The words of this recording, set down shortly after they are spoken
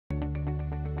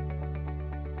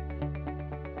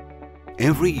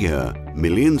Every year,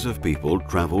 millions of people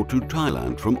travel to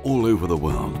Thailand from all over the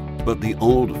world. But the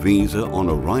old visa on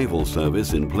arrival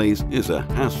service in place is a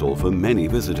hassle for many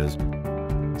visitors.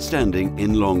 Standing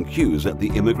in long queues at the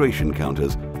immigration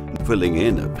counters, filling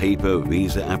in a paper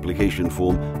visa application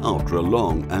form after a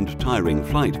long and tiring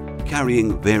flight,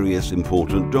 carrying various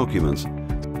important documents.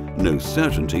 No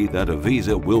certainty that a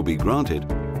visa will be granted,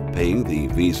 paying the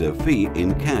visa fee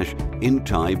in cash in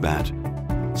Thai baht.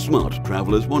 Smart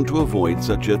travelers want to avoid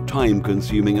such a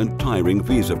time-consuming and tiring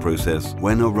visa process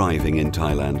when arriving in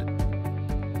Thailand.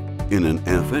 In an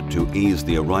effort to ease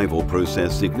the arrival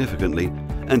process significantly,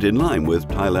 and in line with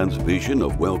Thailand's vision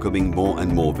of welcoming more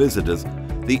and more visitors,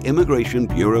 the Immigration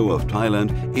Bureau of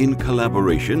Thailand, in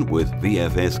collaboration with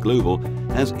VFS Global,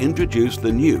 has introduced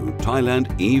the new Thailand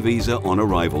eVisa on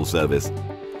arrival service.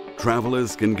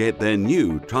 Travelers can get their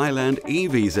new Thailand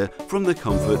eVisa from the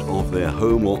comfort of their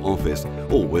home or office,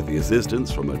 or with the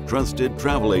assistance from a trusted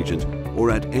travel agent, or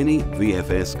at any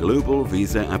VFS Global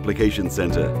Visa Application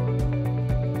Center.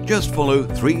 Just follow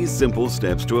 3 simple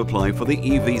steps to apply for the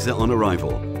eVisa on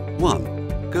arrival.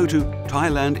 1. Go to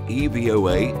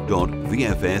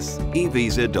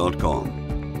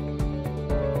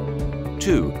thailandevoa.vfsevisa.com.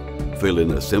 2. Fill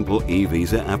in a simple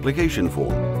eVisa application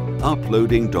form,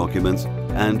 uploading documents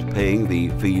and paying the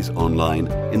fees online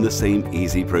in the same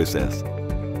easy process.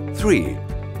 3.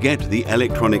 Get the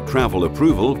electronic travel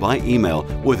approval by email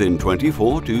within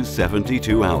 24 to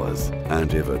 72 hours.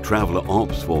 And if a traveler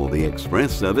opts for the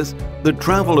express service, the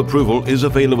travel approval is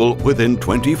available within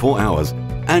 24 hours.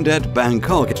 And at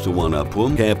Bangkok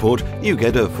Suvarnabhumi Airport, you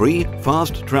get a free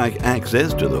fast-track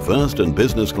access to the first and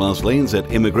business class lanes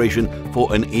at immigration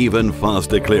for an even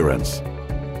faster clearance.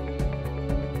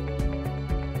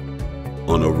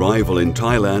 On arrival in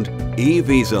Thailand,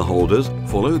 eVisa holders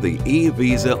follow the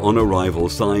eVisa on arrival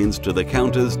signs to the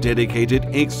counters dedicated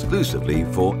exclusively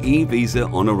for eVisa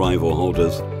on arrival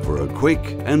holders for a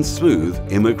quick and smooth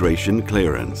immigration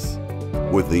clearance.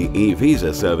 With the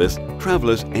eVisa service,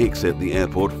 travelers exit the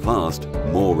airport fast,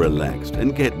 more relaxed,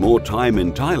 and get more time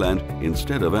in Thailand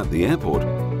instead of at the airport.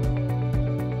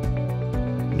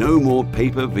 No more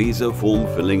paper visa form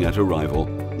filling at arrival,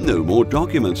 no more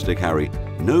documents to carry,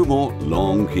 no more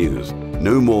long queues,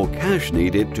 no more cash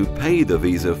needed to pay the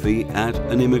visa fee at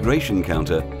an immigration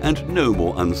counter, and no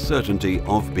more uncertainty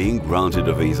of being granted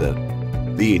a visa.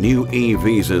 The new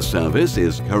eVisa service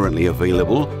is currently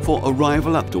available for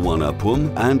arrival up to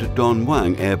Suvarnabhumi and Don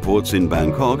Muang airports in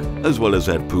Bangkok, as well as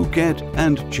at Phuket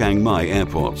and Chiang Mai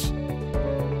airports.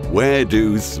 Where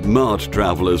do smart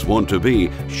travelers want to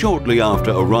be shortly after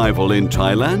arrival in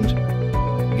Thailand?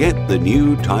 Get the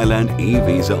new Thailand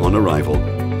eVisa on arrival,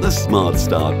 the smart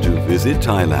start to visit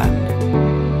Thailand.